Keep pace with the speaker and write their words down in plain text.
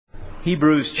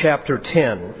Hebrews chapter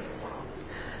 10.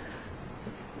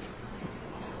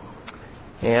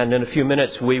 And in a few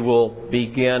minutes we will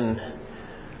begin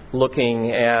looking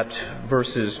at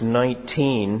verses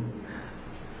 19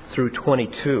 through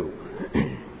 22.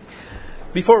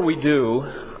 Before we do,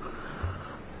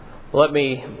 let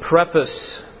me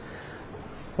preface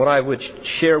what I would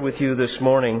share with you this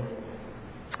morning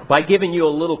by giving you a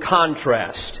little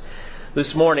contrast.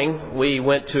 This morning we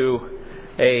went to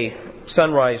a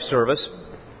sunrise service,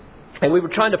 and we were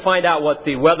trying to find out what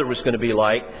the weather was going to be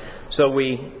like. So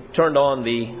we turned on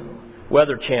the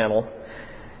Weather Channel,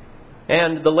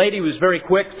 and the lady was very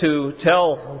quick to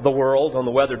tell the world on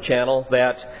the Weather Channel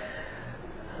that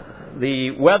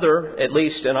the weather, at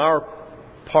least in our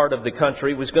part of the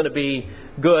country, was going to be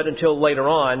good until later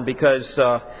on, because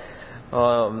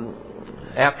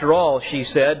after all, she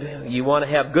said, you want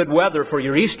to have good weather for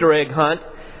your Easter egg hunt.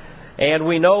 And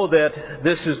we know that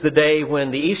this is the day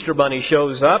when the Easter Bunny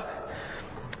shows up.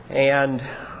 And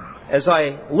as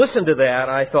I listened to that,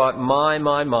 I thought,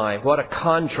 my, what a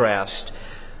contrast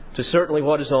to certainly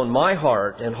what is on my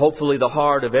heart, and hopefully the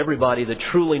heart of everybody that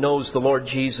truly knows the Lord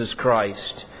Jesus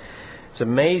Christ. It's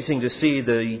amazing to see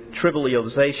the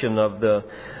trivialization of the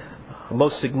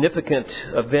most significant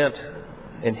event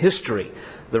in history,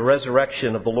 the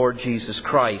resurrection of the Lord Jesus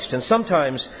Christ. And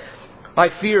sometimes I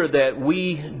fear that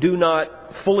we do not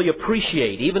fully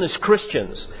appreciate, even as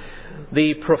Christians,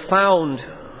 the profound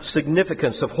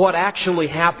significance of what actually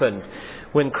happened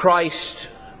when Christ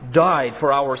died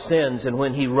for our sins and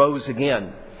when He rose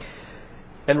again.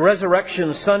 And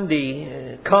Resurrection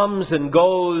Sunday comes and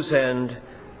goes, and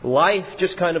life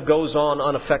just kind of goes on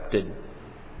unaffected.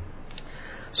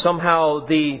 Somehow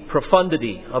the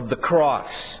profundity of the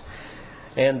cross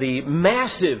and the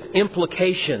massive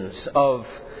implications of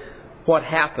what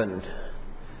happened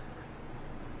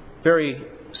very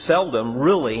seldom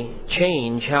really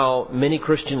change how many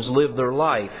Christians live their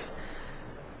life.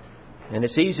 And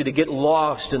it's easy to get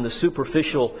lost in the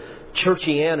superficial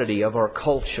churchianity of our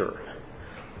culture.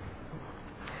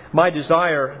 My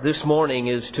desire this morning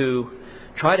is to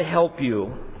try to help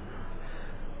you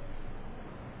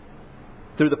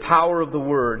through the power of the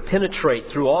Word,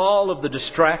 penetrate through all of the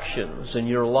distractions in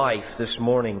your life this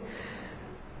morning,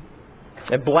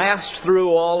 and blast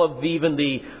through all of even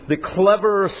the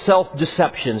clever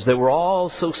self-deceptions that we're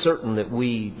all so certain that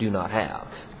we do not have.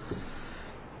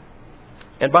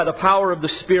 And by the power of the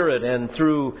Spirit and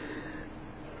through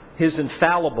His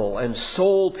infallible and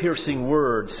soul-piercing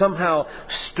Word, somehow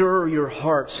stir your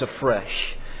hearts afresh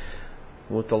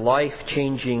with the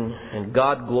life-changing and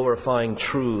God-glorifying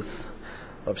truth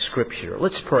of Scripture.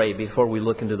 Let's pray before we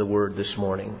look into the Word this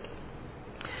morning.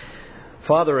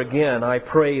 Father, again, I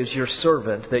pray as your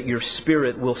servant that your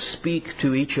Spirit will speak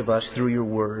to each of us through your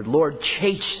Word. Lord,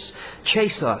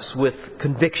 chase us with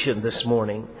conviction this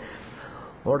morning.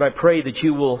 Lord, I pray that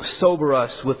you will sober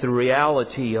us with the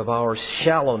reality of our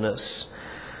shallowness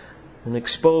and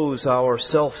expose our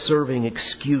self-serving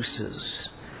excuses.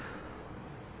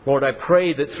 Lord, I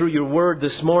pray that through your Word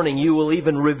this morning you will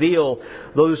even reveal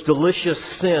those delicious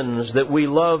sins that we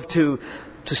love to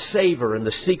savor in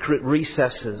the secret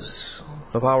recesses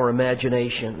of our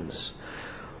imaginations.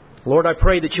 Lord, I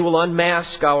pray that you will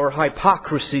unmask our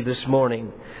hypocrisy this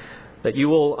morning, that you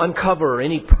will uncover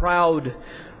any proud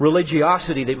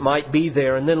religiosity that might be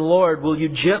there, and then, Lord, will you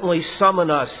gently summon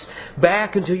us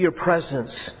back into your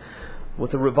presence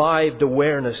with a revived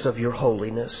awareness of your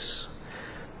holiness.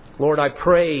 Lord, I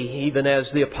pray, even as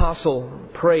the apostle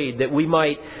prayed, that we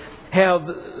might have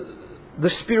the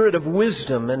spirit of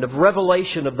wisdom and of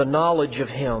revelation of the knowledge of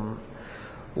Him.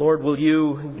 Lord, will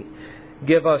you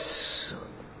give us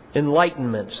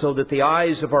enlightenment so that the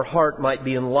eyes of our heart might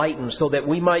be enlightened, so that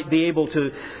we might be able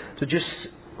to just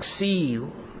see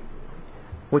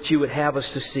what you would have us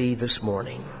to see this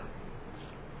morning.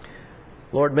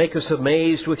 Lord, make us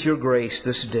amazed with your grace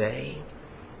this day.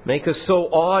 Make us so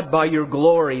awed by your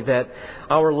glory that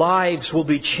our lives will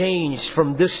be changed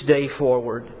from this day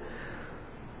forward.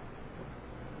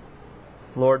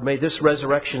 Lord, may this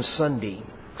Resurrection Sunday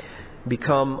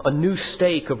become a new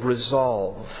stake of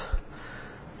resolve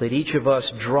that each of us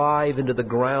drive into the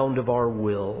ground of our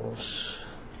wills.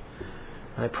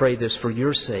 I pray this for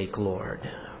your sake, Lord.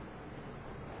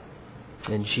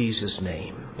 In Jesus'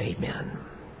 name, amen.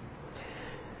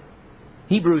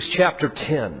 Hebrews chapter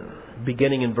 10,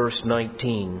 beginning in verse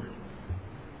 19.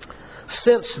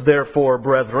 Since, therefore,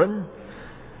 brethren,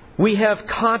 we have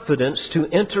confidence to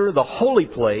enter the holy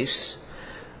place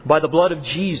by the blood of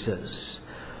Jesus,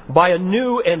 by a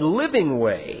new and living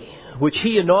way, which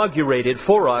He inaugurated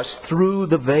for us through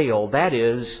the veil, that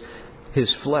is,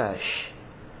 His flesh.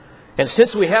 And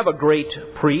since we have a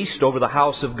great priest over the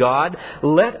house of God,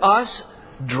 let us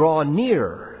draw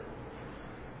near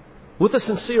with a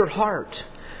sincere heart,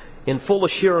 in full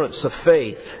assurance of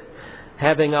faith,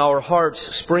 having our hearts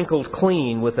sprinkled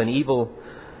clean with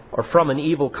from an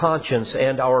evil conscience,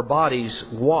 and our bodies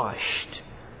washed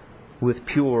with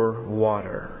pure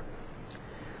water.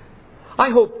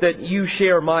 I hope that you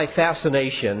share my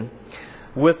fascination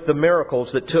with the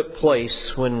miracles that took place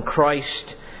when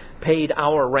Christ paid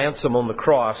our ransom on the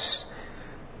cross.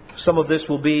 Some of this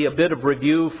will be a bit of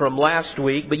review from last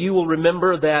week, but you will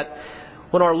remember that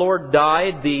when our Lord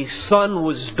died, the sun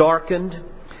was darkened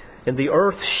and the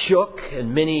earth shook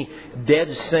and many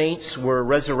dead saints were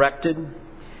resurrected.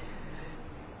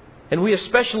 And we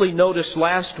especially noticed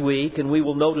last week, and we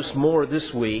will notice more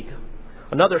this week,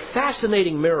 another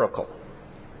fascinating miracle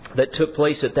that took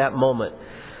place at that moment.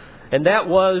 And that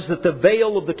was that the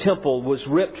veil of the temple was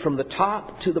ripped from the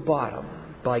top to the bottom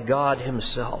by God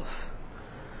Himself.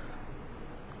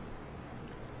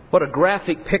 What a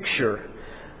graphic picture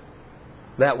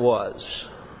that was,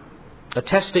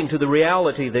 attesting to the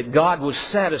reality that God was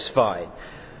satisfied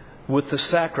with the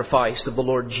sacrifice of the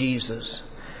Lord Jesus,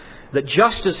 that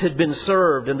justice had been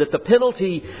served and that the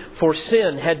penalty for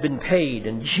sin had been paid.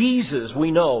 And Jesus,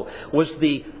 we know, was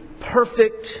the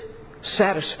perfect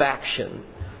satisfaction,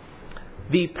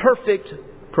 the perfect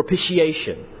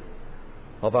propitiation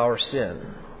of our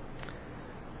sin.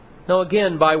 Now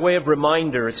again, by way of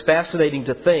reminder, it's fascinating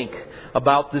to think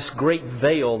about this great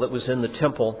veil that was in the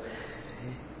temple.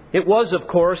 It was, of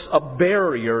course, a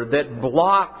barrier that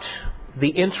blocked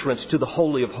the entrance to the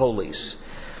Holy of Holies.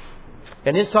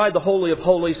 And inside the Holy of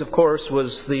Holies, of course,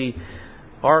 was the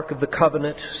Ark of the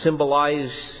Covenant,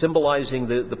 symbolizing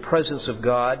the presence of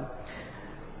God.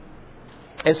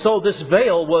 And so this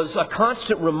veil was a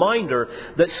constant reminder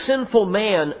that sinful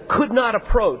man could not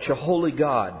approach a holy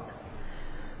God.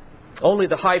 Only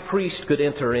the high priest could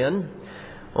enter in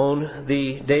on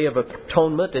the Day of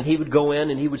Atonement, and he would go in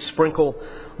and he would sprinkle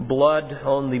blood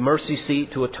on the mercy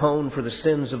seat to atone for the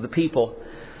sins of the people.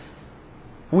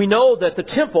 We know that the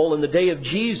temple in the day of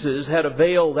Jesus had a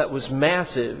veil that was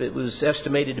massive. It was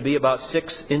estimated to be about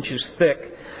 6 inches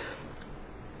thick.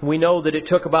 We know that it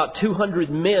took about 200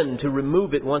 men to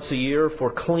remove it once a year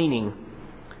for cleaning.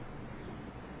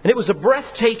 And it was a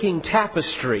breathtaking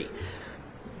tapestry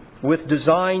with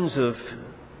designs of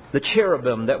the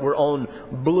cherubim that were on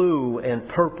blue and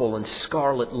purple and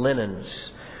scarlet linens,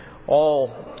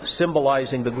 all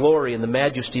symbolizing the glory and the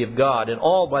majesty of God, and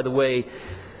all, by the way,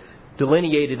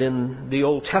 delineated in the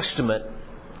Old Testament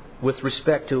with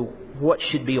respect to what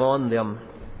should be on them.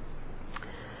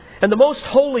 And the most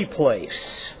holy place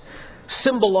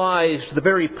symbolized the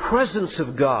very presence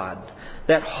of God,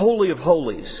 that Holy of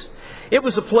Holies. It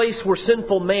was a place where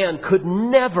sinful man could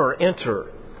never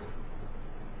enter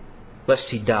lest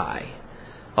he die,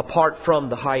 apart from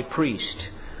the high priest,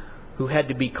 who had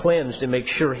to be cleansed and make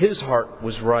sure his heart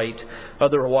was right.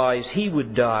 Otherwise he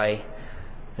would die.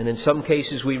 And in some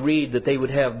cases we read that they would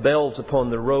have bells upon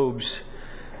their robes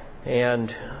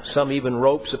and some even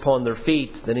ropes upon their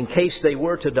feet, that in case they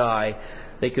were to die,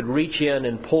 they could reach in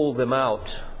and pull them out.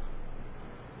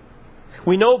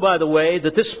 We know, by the way,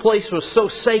 that this place was so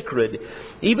sacred,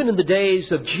 even in the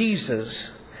days of Jesus,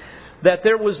 that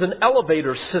there was an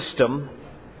elevator system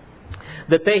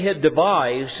that they had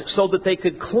devised so that they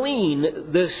could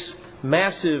clean this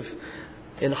massive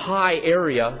and high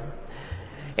area.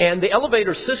 And the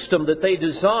elevator system that they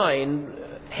designed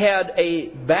had a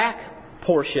back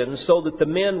portion so that the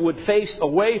men would face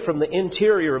away from the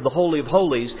interior of the Holy of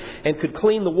Holies and could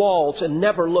clean the walls and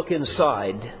never look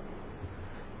inside.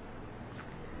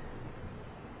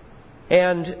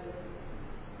 And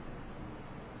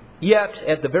yet,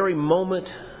 at the very moment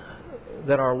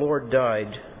that our Lord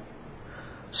died,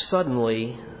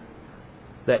 suddenly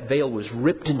that veil was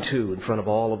ripped in two in front of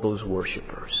all of those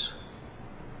worshipers.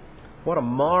 What a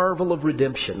marvel of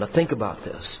redemption. Now think about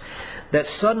this. That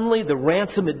suddenly the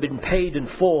ransom had been paid in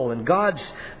full and God's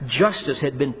justice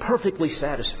had been perfectly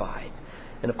satisfied.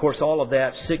 And of course all of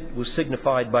that was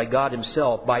signified by God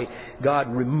Himself, by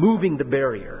God removing the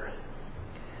barrier.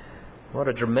 What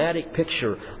a dramatic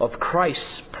picture of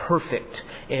Christ's perfect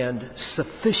and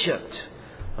sufficient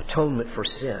atonement for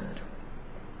sin.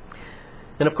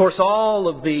 And of course all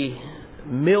of the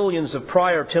millions of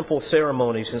prior temple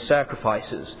ceremonies and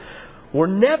sacrifices were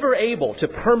never able to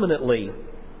permanently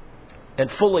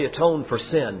and fully atone for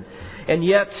sin. And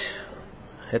yet,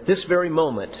 at this very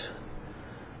moment,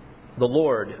 the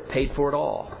Lord paid for it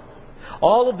all.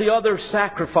 All of the other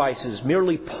sacrifices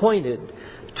merely pointed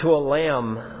to a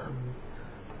lamb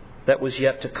that was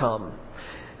yet to come.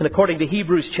 And according to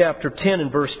Hebrews chapter 10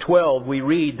 and verse 12, we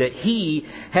read that He,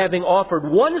 having offered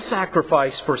one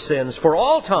sacrifice for sins for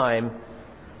all time,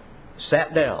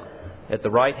 sat down at the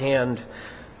right hand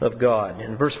of God.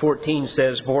 And verse 14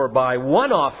 says, for by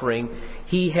one offering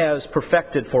He has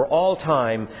perfected for all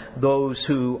time those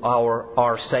who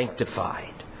are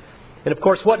sanctified. And of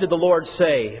course, what did the Lord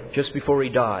say just before He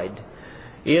died?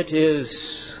 It is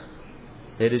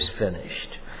finished.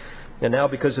 And now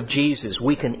because of Jesus,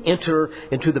 we can enter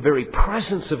into the very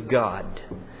presence of God.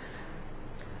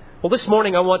 Well, this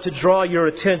morning I want to draw your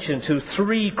attention to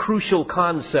three crucial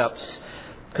concepts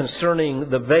concerning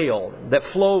the veil that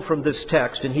flow from this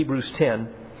text in Hebrews 10.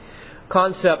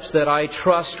 Concepts that I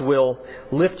trust will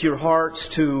lift your hearts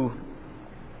to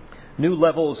new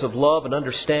levels of love and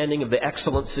understanding of the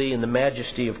excellency and the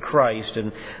majesty of Christ,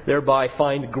 and thereby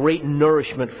find great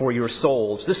nourishment for your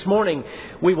souls. This morning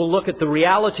we will look at the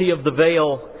reality of the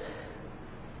veil,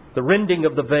 the rending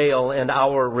of the veil, and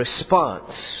our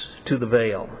response to the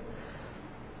veil.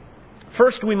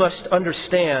 First, we must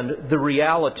understand the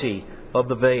reality of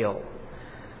the veil.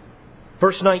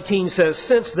 Verse 19 says,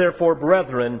 since therefore,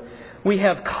 brethren, we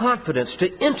have confidence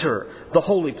to enter the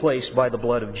holy place by the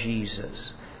blood of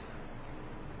Jesus.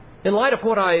 In light of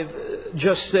what I've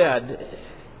just said,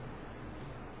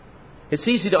 it's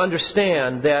easy to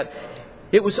understand that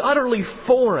it was utterly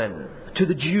foreign to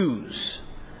the Jews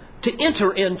to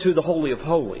enter into the Holy of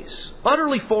Holies.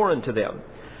 Utterly foreign to them.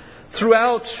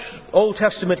 Throughout Old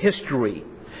Testament history,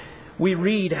 we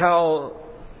read how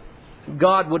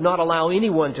God would not allow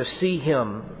anyone to see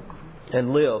Him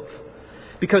and live,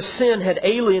 because sin had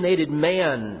alienated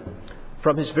man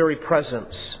from His very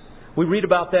presence. We read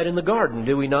about that in the garden,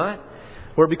 do we not?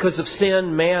 Where because of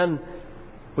sin, man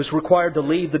was required to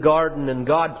leave the garden, and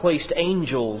God placed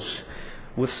angels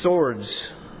with swords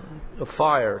of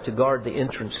fire to guard the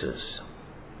entrances.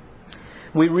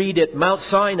 We read at Mount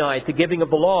Sinai, at the giving of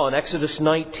the law in Exodus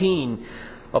 19,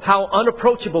 of how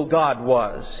unapproachable God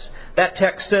was. That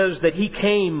text says that He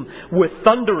came with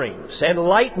thunderings and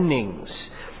lightnings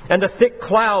and a thick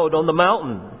cloud on the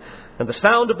mountain. And the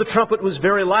sound of the trumpet was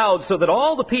very loud, so that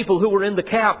all the people who were in the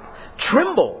camp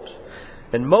trembled.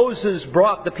 And Moses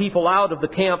brought the people out of the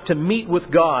camp to meet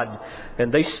with God,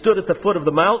 and they stood at the foot of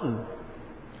the mountain.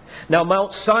 Now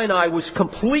Mount Sinai was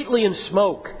completely in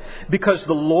smoke, because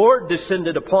the Lord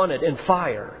descended upon it in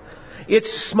fire. Its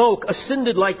smoke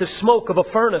ascended like the smoke of a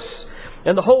furnace,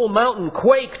 and the whole mountain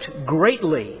quaked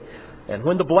greatly. And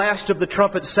when the blast of the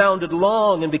trumpet sounded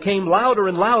long and became louder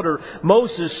and louder,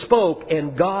 Moses spoke,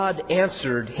 and God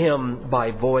answered him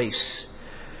by voice.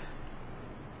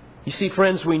 You see,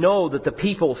 friends, we know that the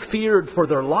people feared for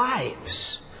their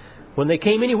lives when they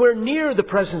came anywhere near the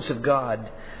presence of God.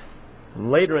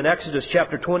 And later in Exodus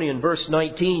chapter 20 and verse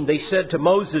 19, they said to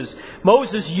Moses,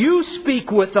 Moses, you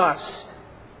speak with us,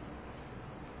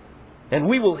 and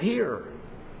we will hear.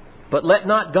 But let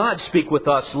not God speak with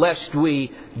us, lest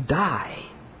we die.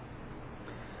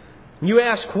 You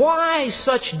ask, why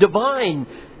such divine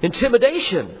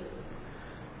intimidation?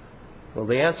 Well,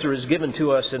 the answer is given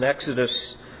to us in Exodus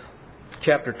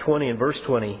chapter 20 and verse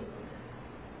 20.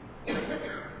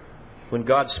 When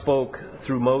God spoke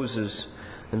through Moses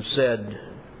and said,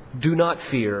 do not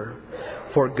fear,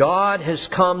 for God has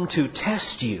come to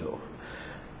test you,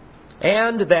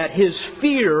 and that His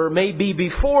fear may be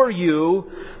before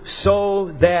you,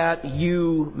 so that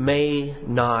you may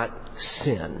not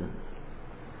sin.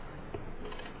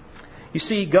 You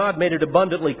see, God made it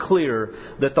abundantly clear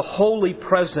that the holy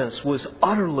presence was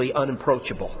utterly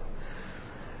unapproachable.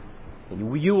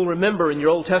 You will remember in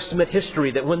your Old Testament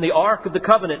history that when the Ark of the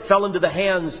Covenant fell into the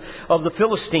hands of the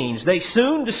Philistines, they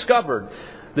soon discovered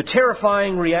the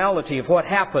terrifying reality of what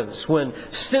happens when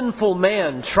sinful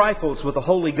man trifles with a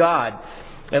holy God.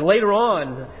 And later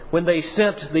on, when they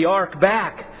sent the ark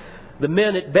back, the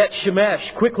men at Bet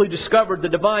Shemesh quickly discovered the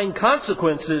divine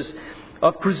consequences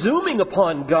of presuming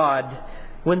upon God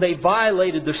when they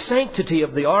violated the sanctity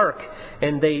of the ark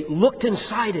and they looked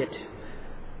inside it,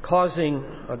 causing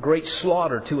a great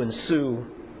slaughter to ensue.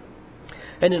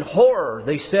 And in horror,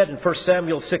 they said in 1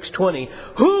 Samuel 6:20,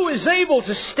 who is able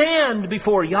to stand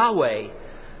before Yahweh,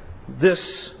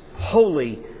 this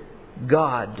holy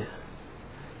God?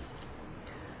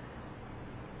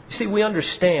 You see, we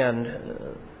understand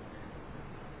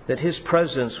that His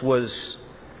presence was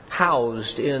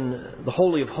housed in the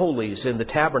Holy of Holies, in the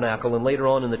tabernacle, and later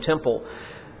on in the temple.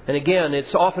 And again,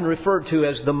 it's often referred to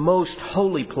as the most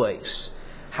holy place,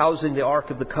 housing the Ark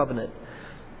of the Covenant.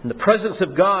 And the presence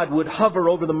of God would hover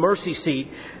over the mercy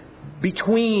seat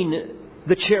between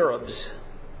the cherubs.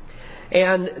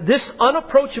 And this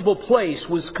unapproachable place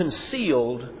was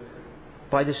concealed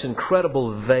by this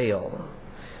incredible veil.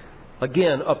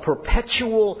 Again, a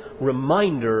perpetual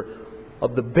reminder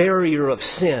of the barrier of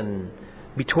sin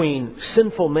between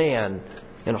sinful man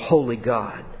and holy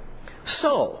God.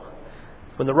 So,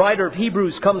 when the writer of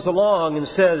Hebrews comes along and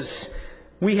says,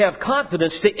 we have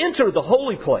confidence to enter the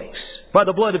holy place by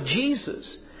the blood of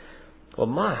Jesus,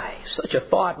 well, such a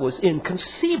thought was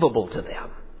inconceivable to them,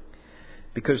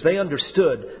 because they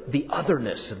understood the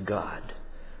otherness of God,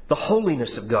 the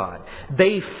holiness of God.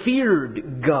 They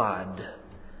feared God,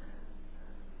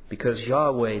 because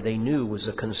Yahweh, they knew, was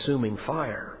a consuming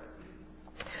fire.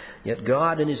 Yet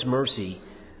God in His mercy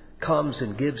comes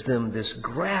and gives them this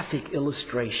graphic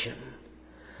illustration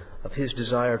of His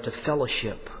desire to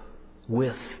fellowship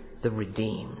with the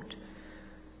redeemed.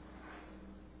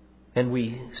 And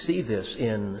we see this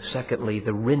in, secondly,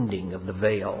 the rending of the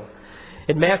veil.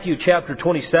 In Matthew chapter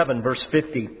 27, verse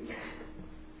 50,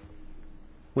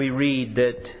 we read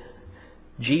that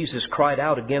Jesus cried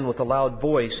out again with a loud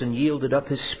voice and yielded up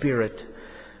His spirit.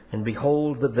 And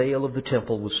behold, the veil of the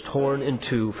temple was torn in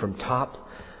two from top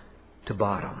to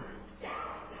bottom.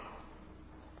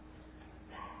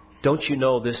 Don't you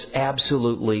know this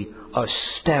absolutely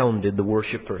astounded the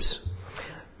worshipers?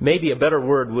 Maybe a better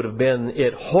word would have been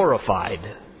it horrified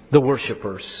the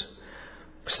worshipers.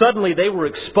 Suddenly they were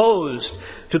exposed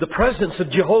to the presence of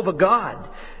Jehovah God.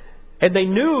 And they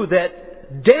knew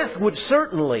that death would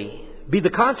certainly be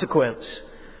the consequence.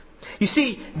 You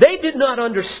see, they did not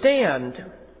understand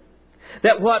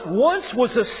that what once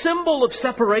was a symbol of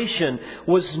separation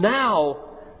was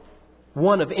now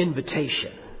one of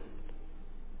invitation.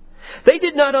 They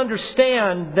did not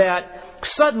understand that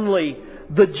suddenly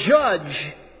the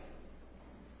judge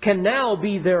can now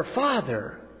be their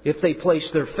father if they place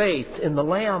their faith in the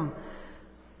Lamb.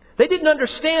 They didn't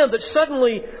understand that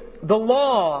suddenly the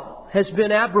law has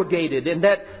been abrogated and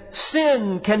that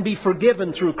sin can be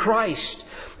forgiven through Christ.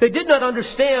 They did not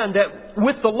understand that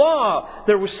with the law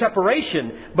there was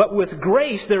separation, but with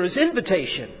grace there is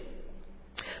invitation.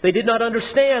 They did not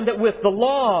understand that with the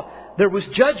law there was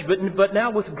judgment, but now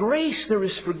with grace there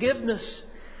is forgiveness.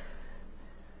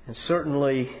 And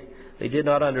certainly they did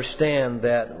not understand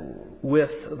that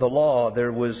with the law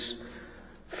there was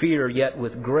fear, yet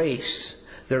with grace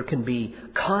there can be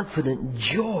confident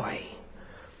joy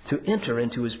to enter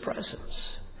into His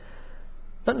presence.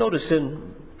 Now notice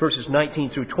in verses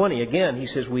 19 through 20, again, he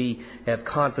says we have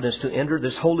confidence to enter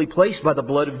this holy place by the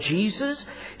blood of Jesus.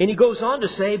 And he goes on to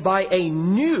say, by a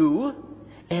new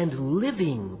and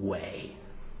living way,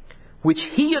 which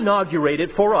He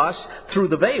inaugurated for us through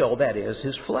the veil, that is,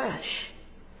 His flesh.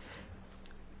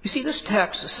 You see, this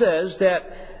text says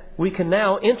that we can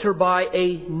now enter by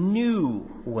a new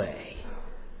way.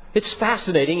 It's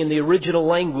fascinating. In the original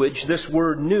language, this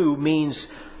word new means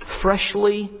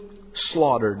freshly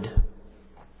slaughtered.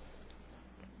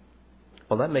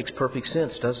 Well, that makes perfect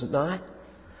sense, does it not?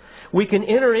 We can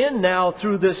enter in now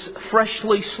through this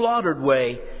freshly slaughtered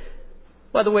way.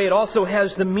 By the way, it also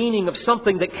has the meaning of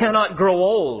something that cannot grow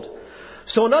old.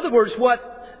 So in other words, what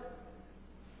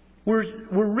we're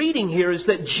reading here is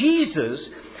that Jesus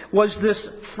was this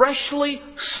freshly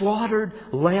slaughtered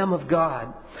Lamb of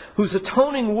God, whose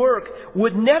atoning work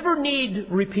would never need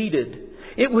repeated.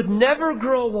 It would never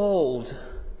grow old.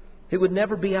 It would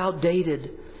never be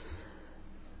outdated.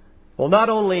 Well, not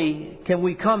only can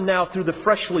we come now through the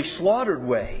freshly slaughtered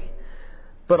way,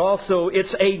 but also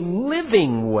it's a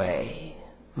living way.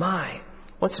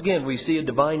 Once again, we see a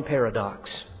divine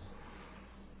paradox.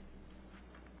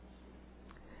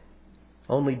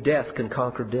 Only death can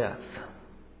conquer death.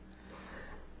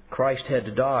 Christ had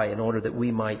to die in order that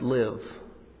we might live.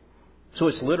 So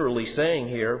it's literally saying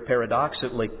here,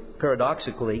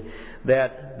 paradoxically,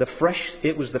 that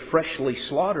it was the freshly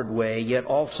slaughtered way, yet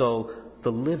also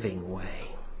the living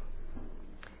way.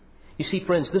 You see,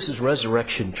 friends, this is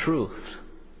resurrection truth.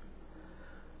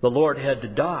 The Lord had to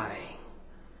die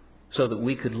so that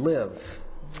we could live.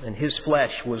 And His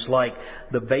flesh was like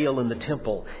the veil in the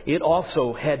temple. It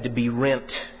also had to be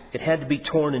rent. It had to be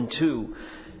torn in two.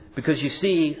 Because you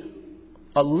see,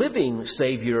 a living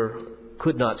Savior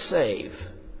could not save.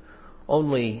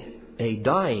 Only a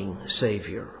dying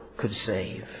Savior could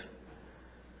save.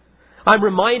 I'm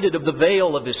reminded of the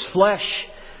veil of His flesh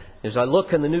as I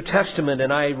look in the New Testament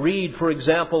and I read, for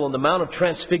example, on the Mount of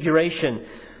Transfiguration,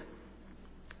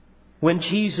 when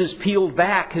Jesus peeled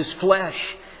back His flesh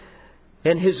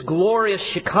and His glorious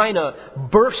Shekinah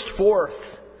burst forth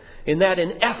in that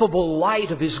ineffable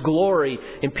light of His glory.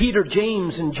 And Peter,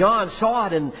 James, and John saw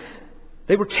it and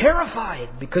they were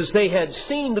terrified because they had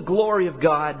seen the glory of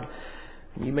God.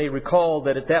 You may recall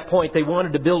that at that point they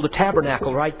wanted to build a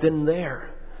tabernacle right then and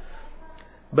there.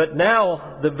 But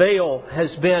now the veil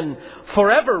has been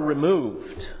forever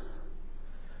removed,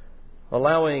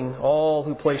 allowing all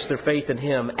who place their faith in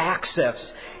Him access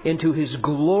into His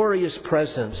glorious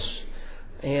presence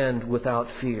and without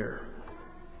fear.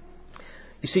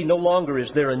 You see, no longer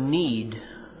is there a need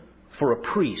for a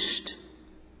priest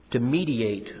to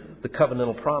mediate the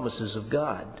covenantal promises of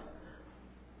God.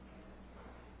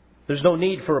 There's no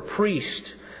need for a priest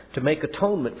to make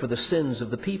atonement for the sins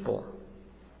of the people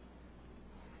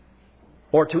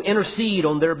or to intercede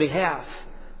on their behalf.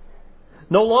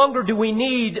 No longer do we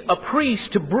need a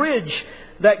priest to bridge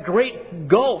that great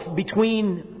gulf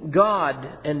between God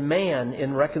and man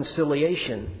in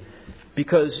reconciliation,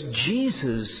 because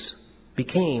Jesus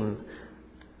became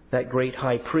that great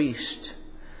high priest,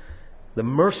 the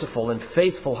merciful and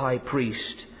faithful high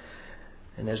priest.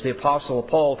 And as the Apostle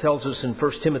Paul tells us in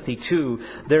 1 Timothy 2,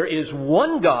 there is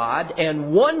one God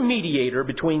and one mediator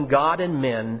between God and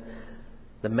men,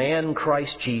 the man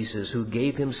Christ Jesus, who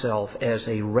gave Himself as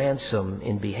a ransom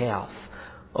in behalf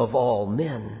of all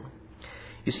men.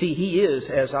 You see, He is,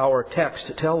 as our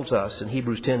text tells us in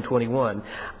Hebrews 10:21,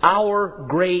 our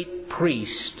great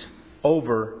priest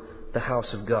over the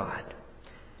house of God.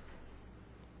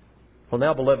 Well,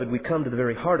 now, beloved, we come to the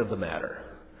very heart of the matter.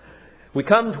 We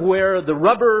come to where the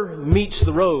rubber meets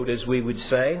the road, as we would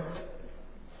say.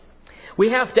 We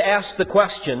have to ask the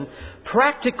question,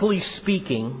 practically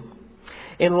speaking,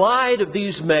 in light of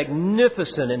these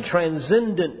magnificent and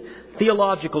transcendent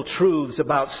theological truths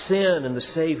about sin and the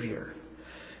Savior,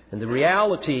 and the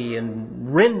reality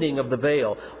and rending of the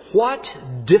veil, what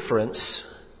difference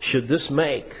should this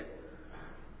make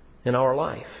in our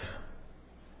life?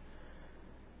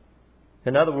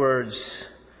 In other words,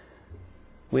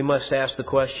 we must ask the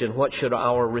question, what should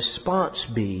our response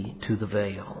be to the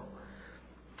veil?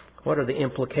 What are the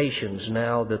implications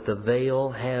now that the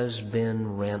veil has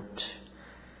been rent?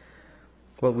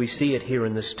 Well, we see it here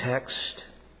in this text.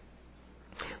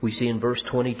 We see in verse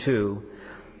 22,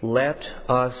 let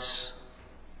us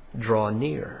draw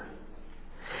near.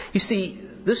 You see,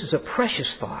 this is a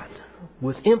precious thought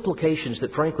with implications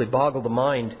that frankly boggle the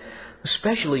mind,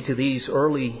 especially to these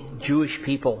early Jewish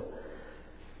people.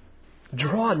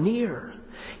 Draw near.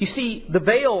 You see, the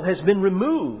veil has been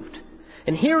removed.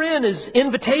 And herein is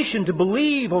invitation to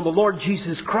believe on the Lord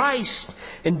Jesus Christ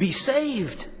and be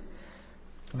saved.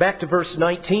 Back to verse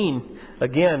 19,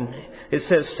 again, it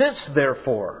says, since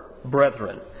therefore,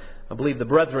 brethren. I believe the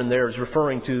brethren there is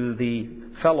referring to the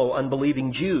fellow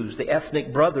unbelieving Jews, the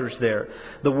ethnic brothers there,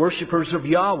 the worshipers of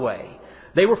Yahweh.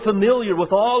 They were familiar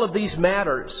with all of these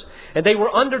matters, and they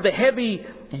were under the heavy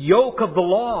yoke of the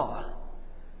law.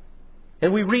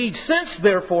 And we read, since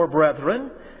therefore, brethren.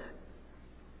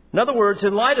 In other words,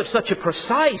 in light of such a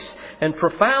precise and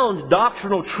profound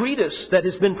doctrinal treatise that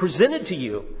has been presented to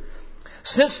you,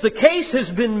 since the case has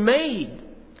been made,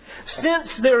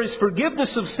 since there is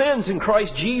forgiveness of sins in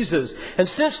Christ Jesus, and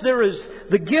since there is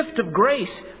the gift of grace,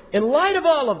 in light of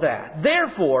all of that,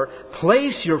 therefore,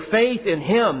 place your faith in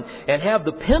Him and have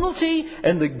the penalty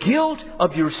and the guilt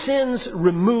of your sins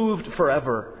removed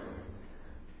forever.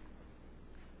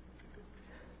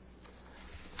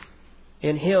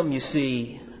 In Him, you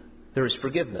see, there is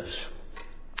forgiveness.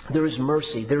 There is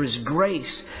mercy. There is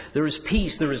grace. There is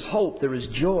peace. There is hope. There is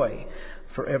joy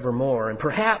forevermore. And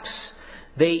perhaps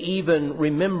they even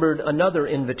remembered another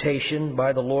invitation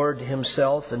by the Lord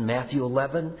Himself in Matthew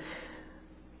 11,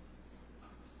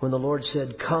 when the Lord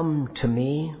said, come to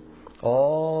me,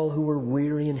 all who are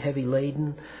weary and heavy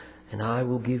laden, and I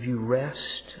will give you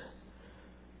rest.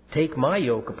 Take my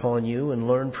yoke upon you and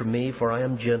learn from me, for I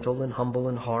am gentle and humble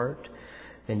in heart,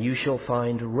 and you shall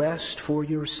find rest for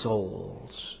your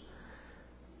souls.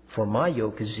 For my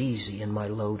yoke is easy and my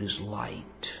load is light.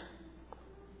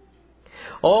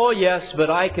 Oh yes, but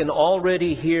I can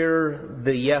already hear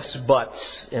the yes buts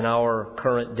in our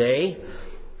current day.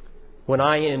 When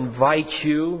I invite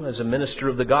you as a minister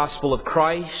of the gospel of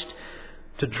Christ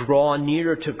to draw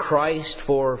near to Christ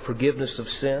for forgiveness of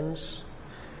sins.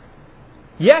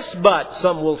 Yes, but,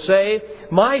 some will say,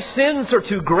 my sins are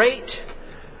too great.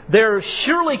 There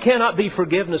surely cannot be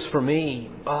forgiveness for me.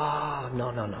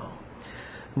 No.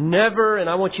 Never, and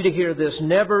I want you to hear this,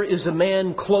 never is a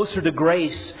man closer to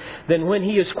grace than when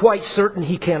he is quite certain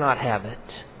he cannot have it.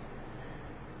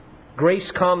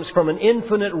 Grace comes from an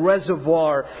infinite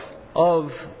reservoir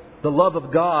of the love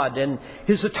of God, and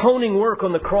His atoning work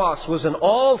on the cross was an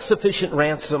all-sufficient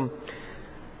ransom.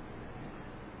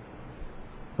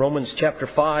 Romans chapter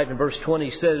 5 and verse 20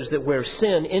 says that where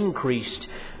sin increased,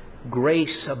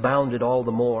 grace abounded all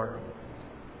the more.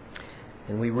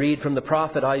 And we read from the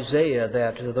prophet Isaiah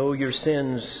that though your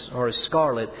sins are as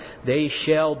scarlet, they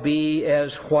shall be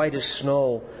as white as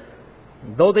snow.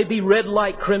 Though they be red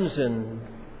like crimson,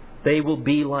 they will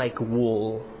be like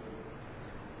wool.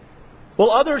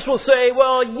 Well, others will say,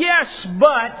 well, yes,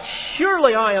 but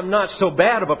surely I am not so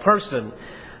bad of a person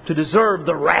to deserve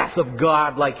the wrath of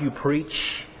God like you preach.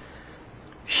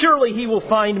 Surely He will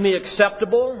find me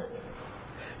acceptable.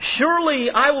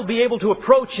 Surely I will be able to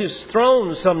approach His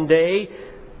throne someday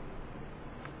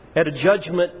at a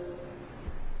judgment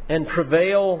and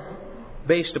prevail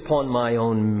based upon my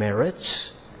own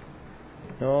merits.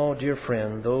 No, dear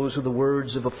friend, those are the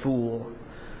words of a fool.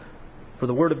 For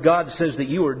the Word of God says that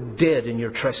you are dead in your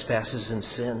trespasses and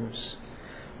sins.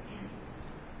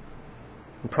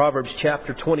 In Proverbs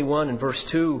chapter 21 and verse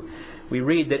 2, we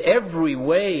read that every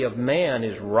way of man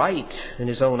is right in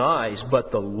his own eyes,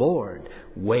 but the Lord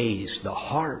weighs the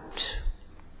heart.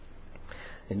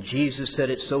 And Jesus said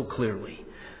it so clearly,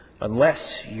 unless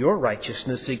your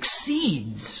righteousness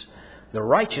exceeds the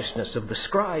righteousness of the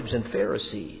scribes and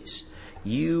Pharisees,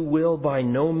 you will by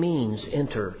no means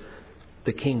enter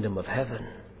the kingdom of heaven.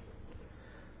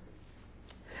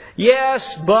 Yes,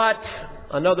 but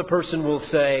another person will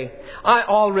say, I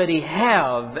already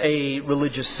have a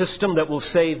religious system that will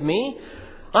save me.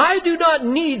 I do not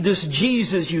need this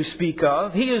Jesus you speak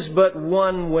of. He is but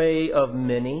one way of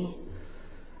many.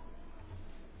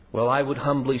 Well, I would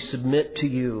humbly submit to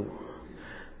you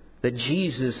that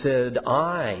Jesus said,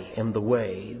 I am the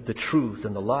way, the truth,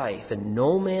 and the life, and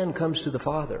no man comes to the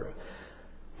Father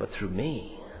but through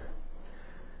me.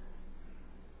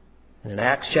 And in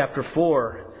Acts chapter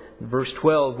 4, verse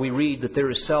 12, we read that there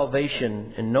is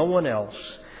salvation in no one else,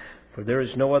 for there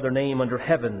is no other name under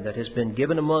heaven that has been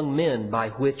given among men by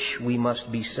which we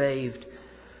must be saved.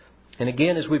 And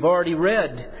again, as we've already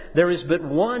read, there is but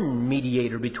one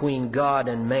mediator between God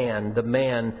and man, the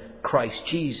man Christ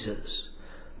Jesus.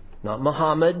 Not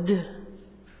Muhammad,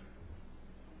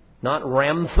 not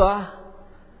Ramtha,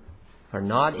 or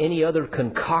not any other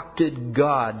concocted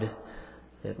god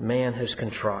that man has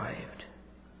contrived.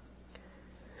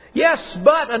 Yes,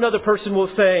 but another person will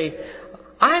say,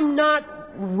 I'm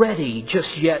not ready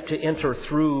just yet to enter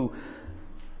through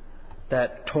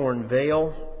that torn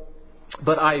veil,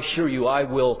 but I assure you I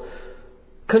will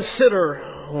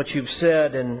consider what you've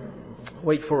said and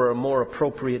wait for a more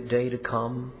appropriate day to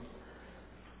come.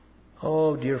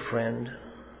 Oh, dear friend,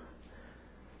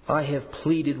 I have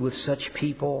pleaded with such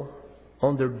people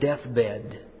on their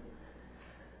deathbed.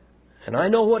 And I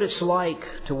know what it's like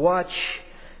to watch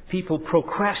people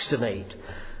procrastinate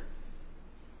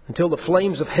until the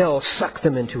flames of hell suck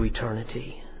them into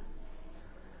eternity.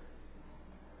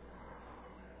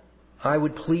 I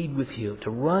would plead with you to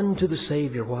run to the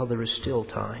Savior while there is still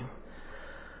time.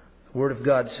 The Word of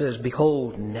God says,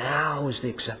 behold, now is the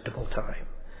acceptable time.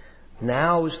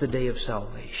 Now is the day of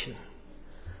salvation.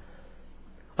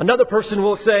 Another person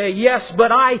will say, yes,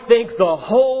 but I think the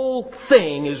whole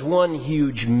thing is one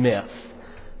huge myth.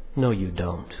 No, you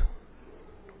don't.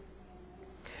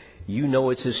 You know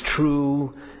it's as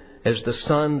true as the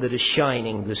sun that is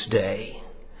shining this day.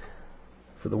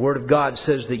 For the Word of God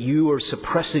says that you are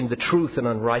suppressing the truth in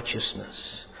unrighteousness.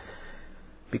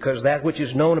 Because that which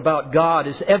is known about God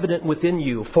is evident within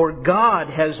you. For God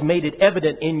has made it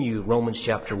evident in you, Romans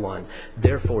chapter 1.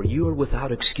 Therefore, you are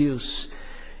without excuse.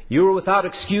 You are without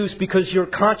excuse because your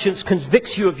conscience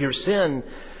convicts you of your sin.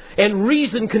 And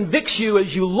reason convicts you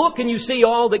as you look and you see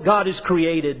all that God has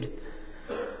created.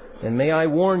 And may I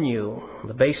warn you, on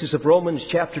the basis of Romans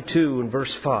chapter 2 and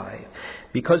verse 5,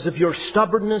 because of your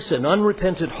stubbornness and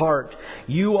unrepentant heart,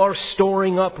 you are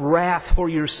storing up wrath for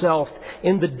yourself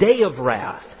in the day of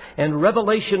wrath and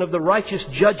revelation of the righteous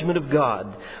judgment of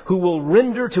God, who will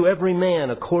render to every man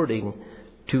according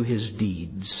to his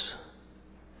deeds.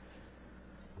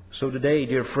 So today,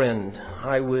 dear friend,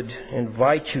 I would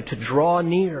invite you to draw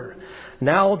near.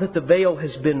 Now that the veil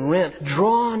has been rent,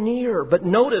 draw near. But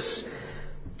notice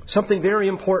something very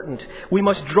important. We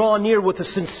must draw near with a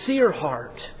sincere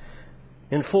heart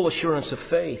in full assurance of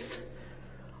faith.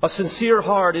 A sincere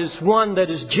heart is one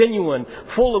that is genuine,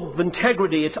 full of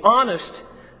integrity. It's honest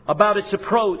about its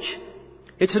approach.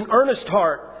 It's an earnest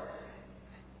heart.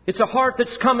 It's a heart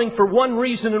that's coming for one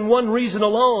reason and one reason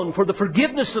alone, for the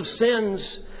forgiveness of sins,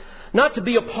 not to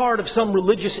be a part of some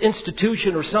religious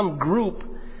institution or some group.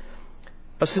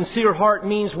 A sincere heart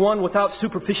means one without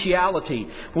superficiality,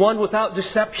 one without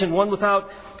deception, one without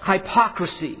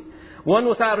hypocrisy, one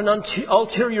without an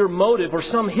ulterior motive or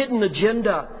some hidden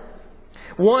agenda.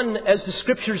 One, as the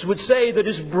Scriptures would say, that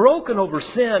is broken over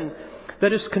sin,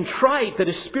 that is contrite, that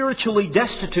is spiritually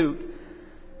destitute.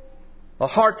 A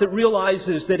heart that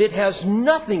realizes that it has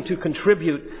nothing to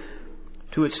contribute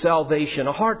to its salvation.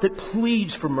 A heart that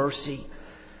pleads for mercy.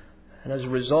 And as a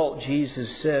result, Jesus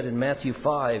said in Matthew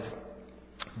 5,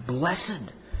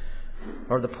 "Blessed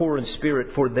are the poor in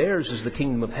spirit, for theirs is the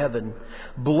kingdom of heaven.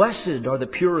 Blessed are the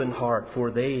pure in heart, for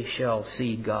they shall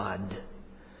see God."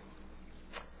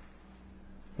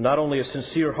 Not only a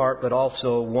sincere heart, but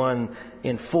also one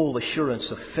in full assurance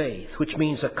of faith, which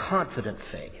means a confident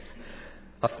faith.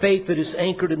 A faith that is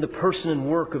anchored in the person and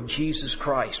work of Jesus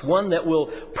Christ. One that will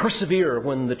persevere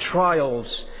when the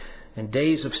trials and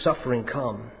days of suffering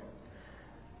come.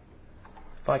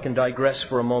 If I can digress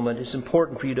for a moment, it's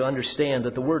important for you to understand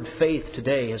that the word faith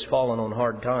today has fallen on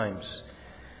hard times.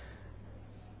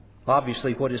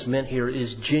 Obviously, what is meant here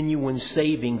is genuine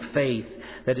saving faith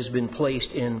that has been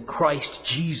placed in Christ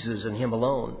Jesus and Him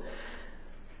alone.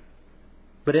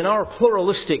 But in our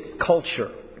pluralistic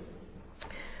culture,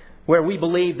 where we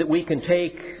believe that we can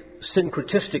take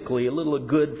syncretistically a little of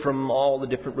good from all the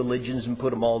different religions and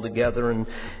put them all together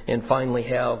and finally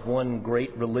have one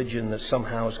great religion that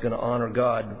somehow is going to honor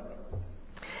God.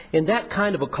 In that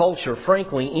kind of a culture,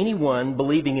 frankly, anyone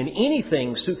believing in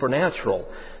anything supernatural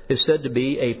is said to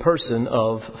be a person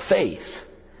of faith.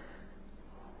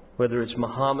 Whether it's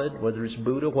Muhammad, whether it's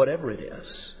Buddha, whatever it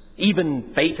is.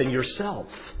 Even faith in yourself.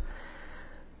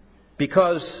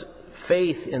 Because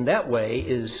faith in that way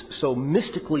is so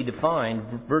mystically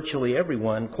defined, virtually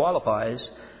everyone qualifies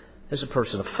as a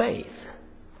person of faith.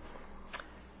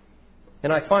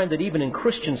 And I find that even in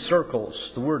Christian circles,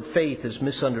 the word faith is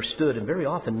misunderstood and very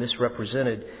often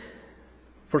misrepresented.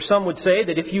 For some would say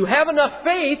that if you have enough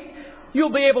faith,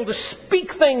 you'll be able to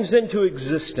speak things into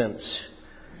existence.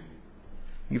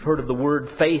 You've heard of the word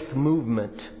faith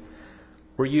movement,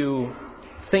 where you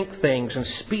think things and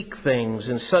speak things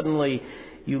and suddenly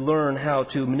you learn how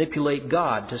to manipulate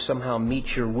God to somehow meet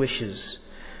your wishes.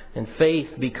 And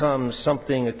faith becomes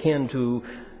something akin to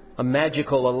a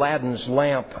magical Aladdin's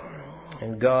lamp.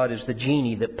 And God is the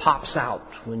genie that pops out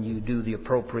when you do the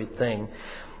appropriate thing.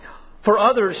 For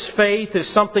others, faith is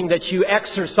something that you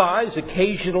exercise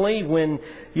occasionally when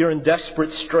you're in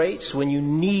desperate straits, when you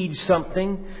need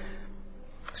something.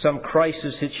 Some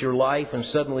crisis hits your life and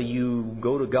suddenly you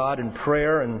go to God in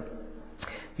prayer and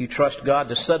you trust God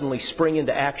to suddenly spring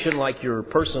into action like your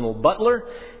personal butler,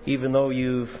 even though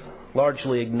you've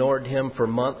largely ignored Him for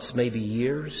months, maybe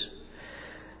years.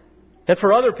 And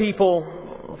for other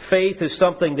people, faith is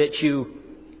something that you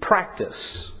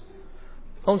practice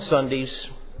on Sundays,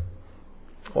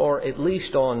 or at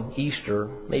least on Easter,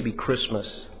 maybe Christmas,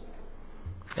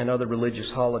 and other religious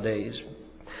holidays.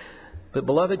 But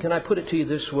beloved, can I put it to you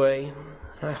this way?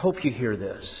 I hope you hear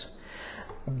this.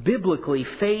 Biblically,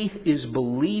 faith is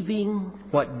believing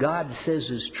what God says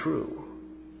is true.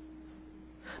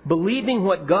 Believing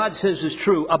what God says is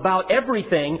true about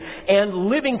everything and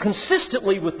living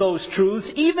consistently with those truths,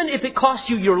 even if it costs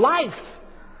you your life.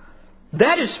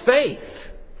 That is faith.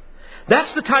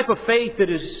 That's the type of faith that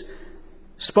is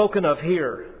spoken of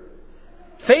here.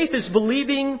 Faith is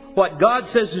believing what God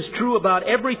says is true about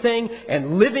everything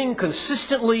and living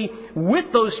consistently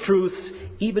with those truths,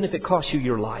 even if it costs you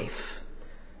your life.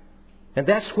 And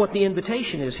that's what the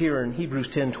invitation is here in Hebrews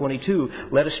 10:22.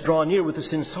 Let us draw near with a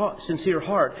sincere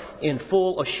heart in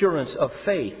full assurance of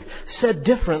faith. Said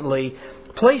differently,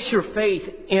 place your faith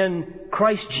in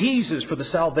Christ Jesus for the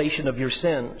salvation of your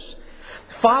sins.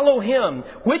 Follow Him,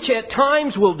 which at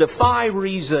times will defy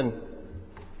reason.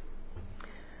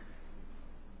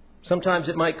 Sometimes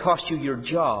it might cost you your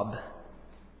job.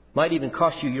 Might even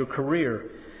cost you your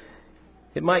career.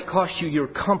 It might cost you your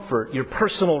comfort, your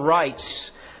personal rights.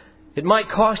 It might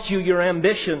cost you your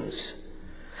ambitions.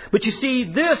 But you see,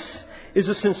 this is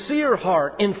a sincere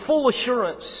heart in full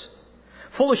assurance.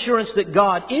 Full assurance that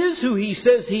God is who He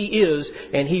says He is,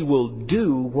 and He will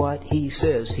do what He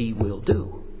says He will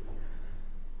do.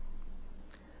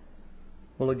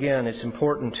 Well, again, it's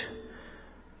important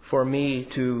for me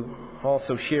to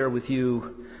also share with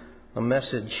you a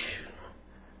message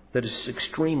that is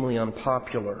extremely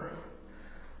unpopular,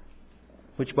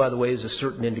 which, by the way, is a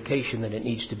certain indication that it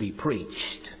needs to be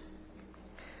preached.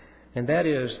 And that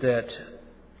is that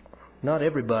not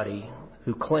everybody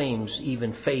who claims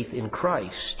even faith in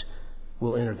Christ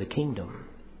will enter the kingdom.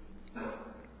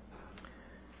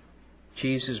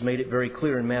 Jesus made it very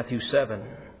clear in Matthew 7.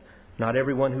 Not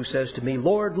everyone who says to me,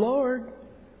 Lord, Lord,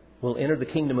 will enter the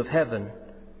kingdom of heaven,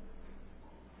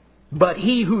 but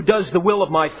he who does the will of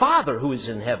my Father who is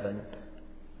in heaven.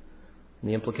 And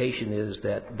the implication is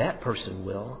that that person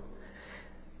will.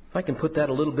 If I can put that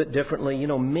a little bit differently,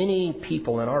 many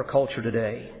people in our culture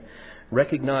today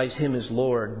recognize Him as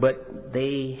Lord, but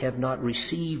they have not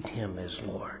received Him as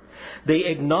Lord. They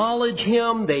acknowledge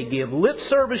Him, they give lip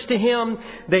service to Him,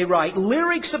 they write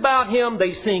lyrics about Him,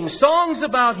 they sing songs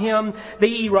about Him,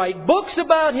 they write books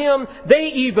about Him, they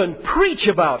even preach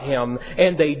about Him,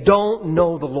 and they don't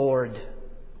know the Lord.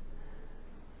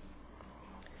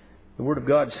 The Word of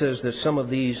God says that some of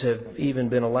these have even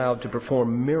been allowed to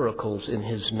perform miracles in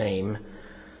His name.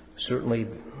 Certainly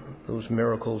those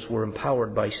miracles were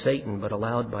empowered by Satan, but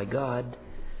allowed by God.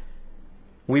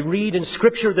 We read in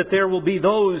Scripture that there will be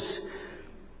those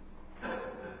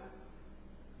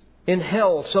in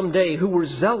hell someday who were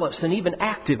zealous and even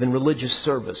active in religious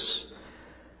service.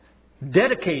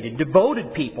 Dedicated,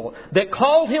 devoted people that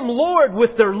called Him Lord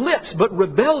with their lips, but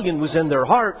rebellion was in their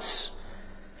hearts.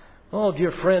 Oh,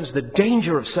 dear friends, the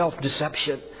danger of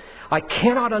self-deception. I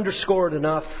cannot underscore it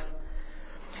enough.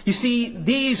 You see,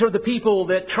 these are the people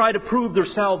that try to prove their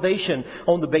salvation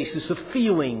on the basis of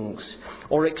feelings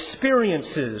or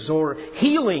experiences or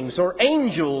healings or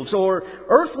angels or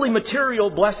earthly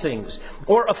material blessings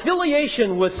or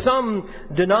affiliation with some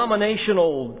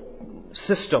denominational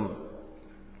system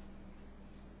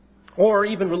or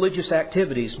even religious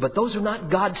activities. But those are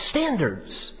not God's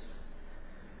standards.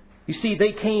 You see,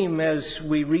 they came, as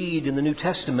we read in the New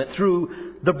Testament,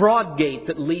 through the broad gate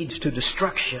that leads to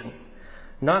destruction.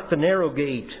 Not the narrow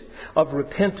gate of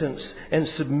repentance and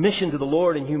submission to the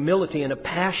Lord and humility and a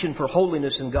passion for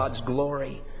holiness and God's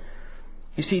glory.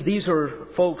 You see, these are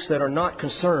folks that are not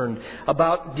concerned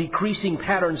about decreasing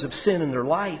patterns of sin in their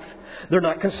life. They're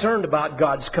not concerned about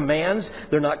God's commands.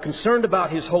 They're not concerned about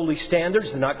His holy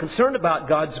standards. They're not concerned about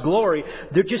God's glory.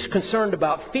 They're just concerned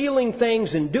about feeling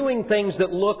things and doing things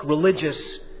that look religious.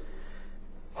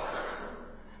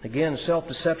 Again,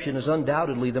 self-deception is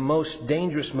undoubtedly the most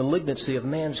dangerous malignancy of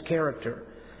man's character.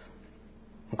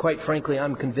 And quite frankly,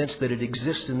 I'm convinced that it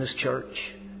exists in this church.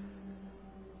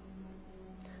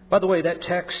 By the way, that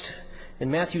text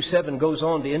in Matthew 7 goes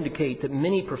on to indicate that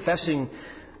many professing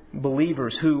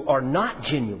believers who are not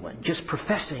genuine, just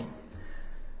professing,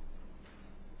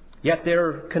 yet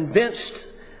they're convinced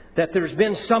that there's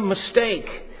been some mistake.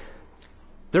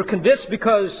 They're convinced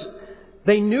because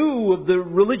they knew of the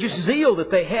religious zeal that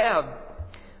they had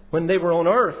when they were on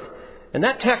earth. And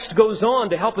that text goes on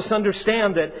to help us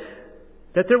understand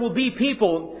that there will be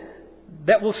people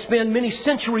that will spend many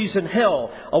centuries in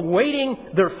hell awaiting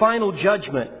their final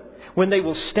judgment when they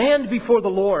will stand before the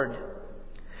Lord.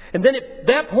 And then at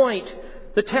that point,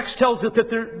 the text tells us that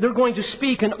they're going to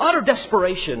speak in utter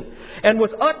desperation and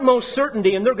with utmost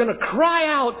certainty, and they're going to cry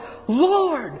out,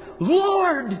 "Lord,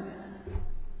 Lord!"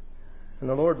 And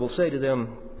the Lord will say to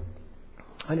them,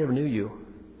 "I never knew you."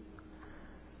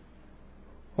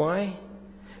 Why?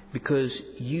 Because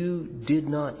you did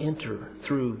not enter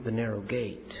through the narrow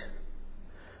gate,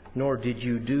 nor did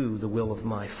you do the will of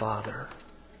my Father.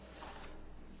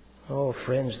 Oh,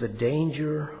 friends, the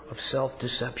danger of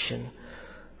self-deception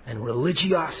and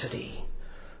religiosity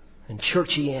and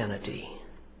churchianity.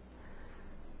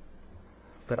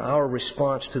 But our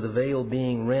response to the veil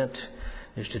being rent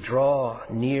is to draw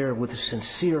near with a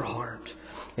sincere heart,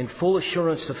 in full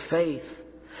assurance of faith,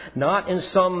 not in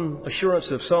some assurance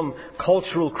of some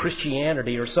cultural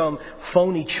Christianity or some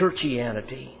phony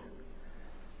churchianity.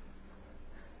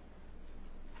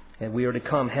 And we are to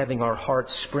come having our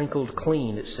hearts sprinkled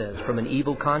clean, it says, from an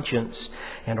evil conscience,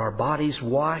 and our bodies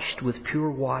washed with pure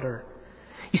water.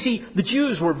 You see, the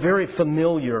Jews were very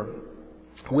familiar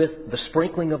with the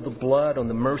sprinkling of the blood on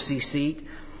the mercy seat.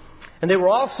 And they were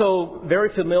also very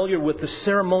familiar with the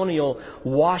ceremonial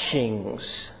washings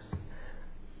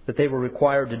that they were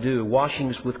required to do,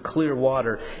 washings with clear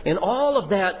water. And all of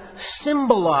that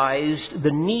symbolized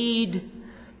the need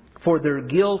for their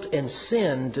guilt and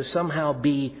sin to somehow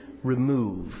be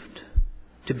removed,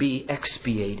 to be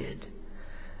expiated.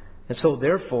 And so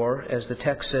therefore, as the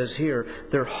text says here,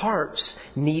 their hearts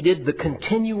needed the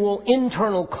continual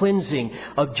internal cleansing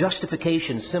of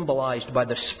justification symbolized by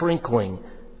the sprinkling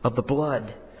of the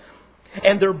blood.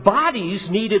 And their bodies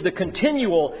needed the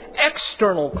continual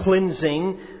external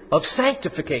cleansing of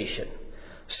sanctification,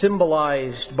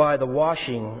 symbolized by the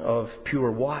washing of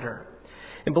pure water.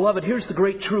 And beloved, here's the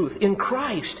great truth. In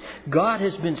Christ, God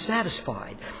has been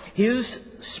satisfied. His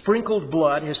sprinkled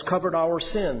blood has covered our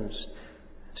sins.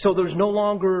 So there's no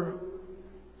longer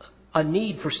a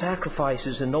need for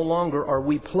sacrifices, and no longer are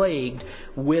we plagued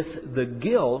with the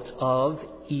guilt of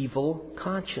evil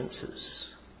consciences.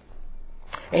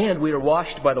 And we are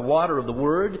washed by the water of the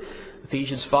Word.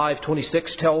 Ephesians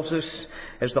 5:26 tells us,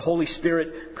 as the Holy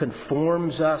Spirit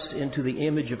conforms us into the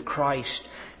image of Christ,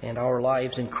 and our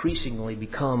lives increasingly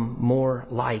become more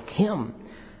like Him.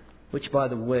 which, by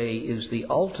the way, is the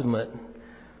ultimate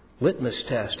litmus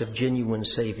test of genuine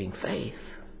saving faith.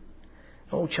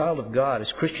 Oh, child of God,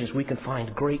 as Christians, we can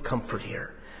find great comfort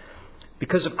here.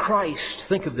 Because of Christ,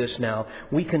 think of this now,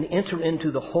 we can enter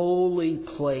into the holy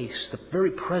place, the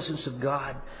very presence of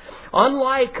God.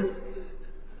 Unlike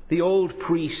the old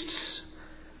priests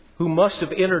who must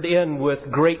have entered in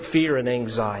with great fear and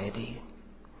anxiety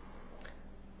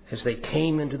as they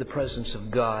came into the presence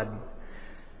of God.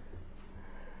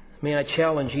 May I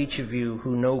challenge each of you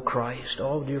who know Christ,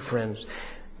 oh dear friends,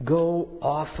 go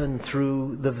often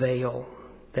through the veil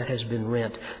that has been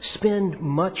rent. Spend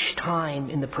much time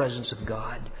in the presence of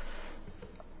God.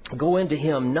 Go into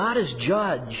Him not as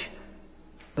judge,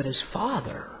 but as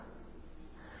Father.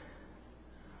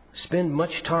 Spend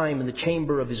much time in the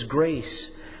chamber of His grace.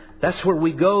 That's where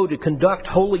we go to conduct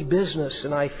holy business.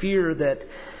 And I fear that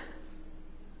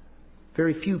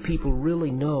very few people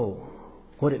really know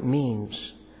what it means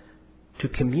to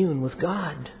commune with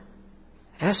God.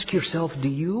 Ask yourself, do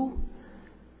you?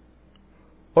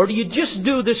 Or do you just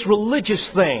do this religious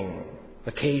thing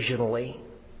occasionally?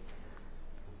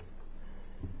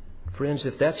 Friends,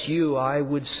 if that's you, I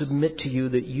would submit to you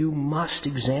that you must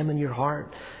examine your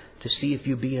heart to see if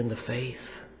you be in the faith.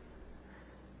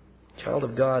 Child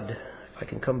of God, if I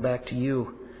can come back to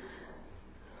you,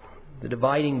 the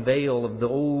dividing veil of the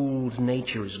old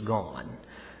nature is gone.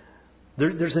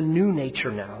 There's a new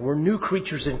nature now. We're new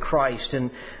creatures in Christ, and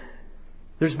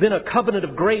there's been a covenant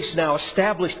of grace now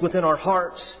established within our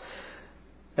hearts.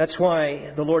 That's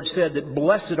why the Lord said that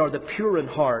blessed are the pure in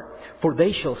heart, for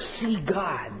they shall see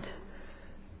God.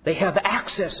 They have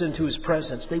access into His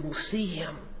presence. They will see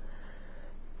Him.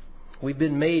 We've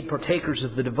been made partakers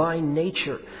of the divine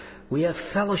nature. We have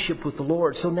fellowship with the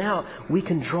Lord. So now we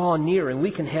can draw near and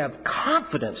we can have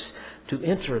confidence to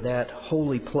enter that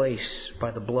holy place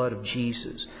by the blood of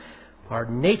Jesus. Our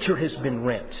nature has been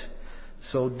rent.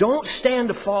 So don't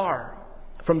stand afar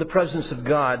from the presence of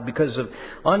God because of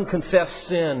unconfessed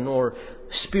sin or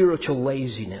spiritual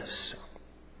laziness.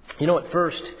 You know, at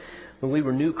first, when we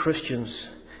were new Christians,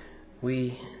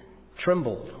 we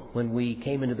trembled when we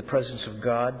came into the presence of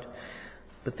God.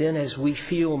 But then as we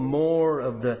feel more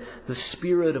of the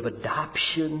spirit of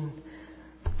adoption,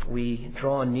 we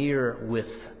draw near with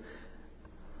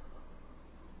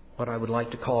what I would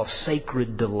like to call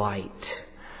sacred delight.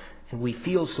 And we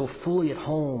feel so fully at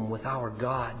home with our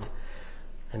God.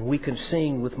 And we can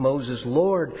sing with Moses,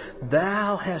 Lord,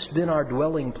 Thou hast been our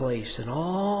dwelling place in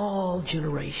all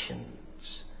generations.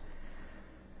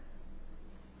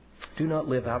 Do not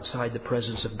live outside the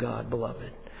presence of God,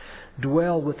 beloved.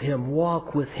 Dwell with Him,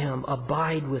 walk with Him,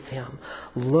 abide with Him.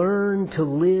 Learn to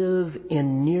live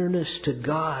in nearness to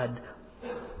God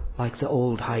like the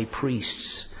old high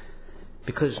priests.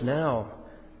 Because now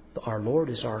our Lord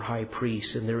is our high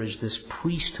priest, and there is this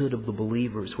priesthood of the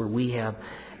believers where we have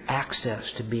access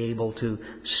to be able to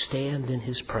stand in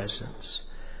His presence,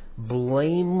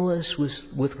 blameless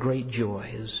with great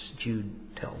joy, as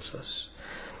Jude tells us.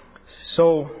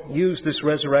 So use this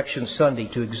Resurrection Sunday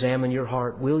to examine your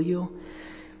heart, will you?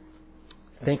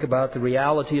 Think about the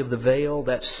reality of the veil,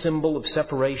 that symbol of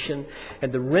separation,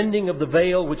 and the rending of the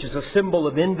veil, which is a symbol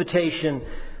of invitation.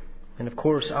 And of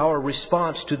course, our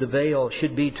response to the veil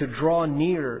should be to draw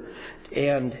near.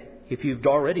 And if you've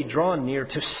already drawn near,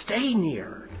 to stay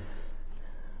near.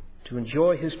 To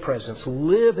enjoy His presence.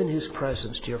 Live in His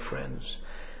presence, dear friends.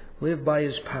 Live by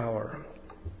His power.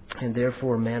 And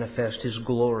therefore manifest His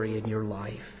glory in your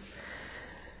life.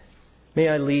 May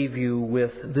I leave you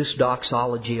with this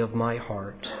doxology of my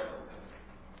heart.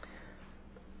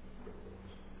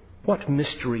 What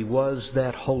mystery was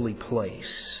that holy place,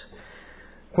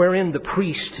 wherein the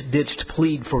priest didst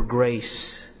plead for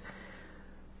grace,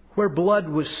 where blood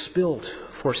was spilt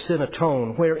for sin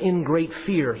atone, where in great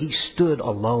fear He stood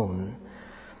alone.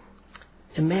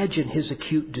 Imagine His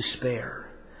acute despair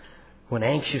when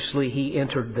anxiously He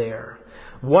entered there,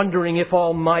 wondering if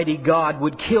Almighty God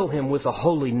would kill Him with a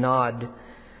holy nod.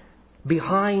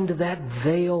 Behind that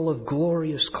veil of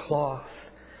glorious cloth,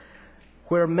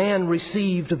 where man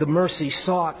received the mercy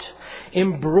sought,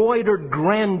 embroidered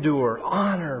grandeur,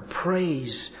 honor,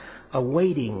 praise,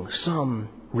 awaiting some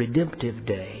redemptive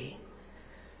day.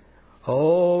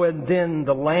 Oh, and then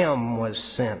the Lamb was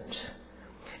sent,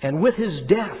 and with His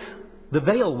death the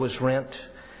veil was rent.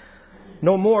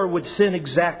 No more would sin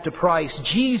exact a price.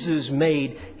 Jesus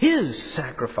made His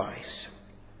sacrifice.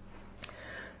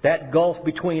 That gulf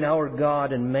between our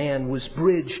God and man was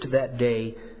bridged that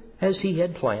day as He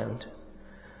had planned.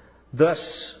 Thus,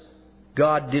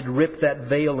 God did rip that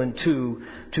veil in two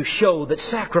to show that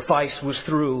sacrifice was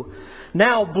through.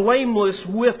 Now blameless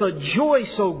with a joy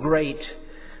so great,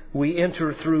 we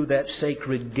enter through that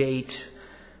sacred gate,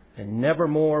 and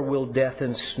nevermore will death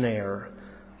ensnare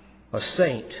a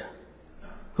saint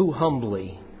who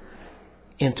humbly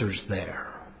enters there.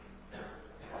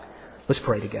 Let's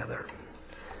pray together.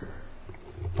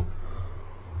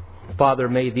 Father,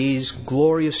 may these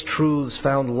glorious truths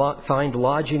find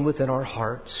lodging within our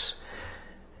hearts,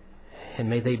 and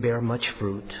may they bear much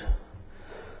fruit.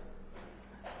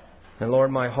 And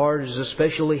Lord, my heart is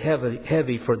especially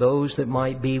heavy for those that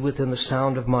might be within the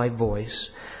sound of my voice,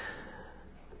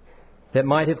 that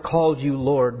might have called you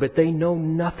Lord, but they know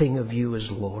nothing of you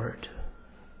as Lord.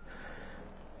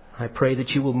 I pray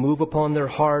that you will move upon their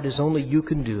heart as only you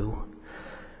can do,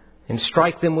 and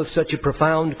strike them with such a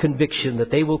profound conviction that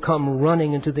they will come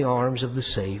running into the arms of the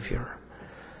Savior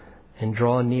and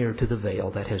draw near to the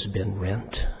veil that has been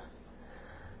rent.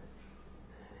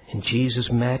 In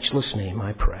Jesus' matchless name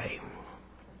I pray.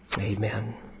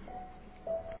 Amen.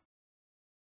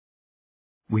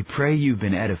 We pray you've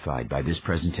been edified by this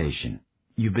presentation.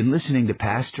 You've been listening to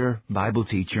Pastor, Bible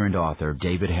teacher, and author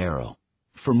David Harrell.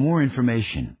 For more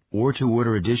information or to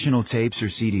order additional tapes or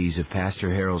CDs of Pastor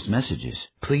Harrell's messages,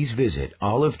 please visit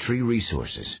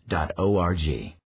olivetreeresources.org.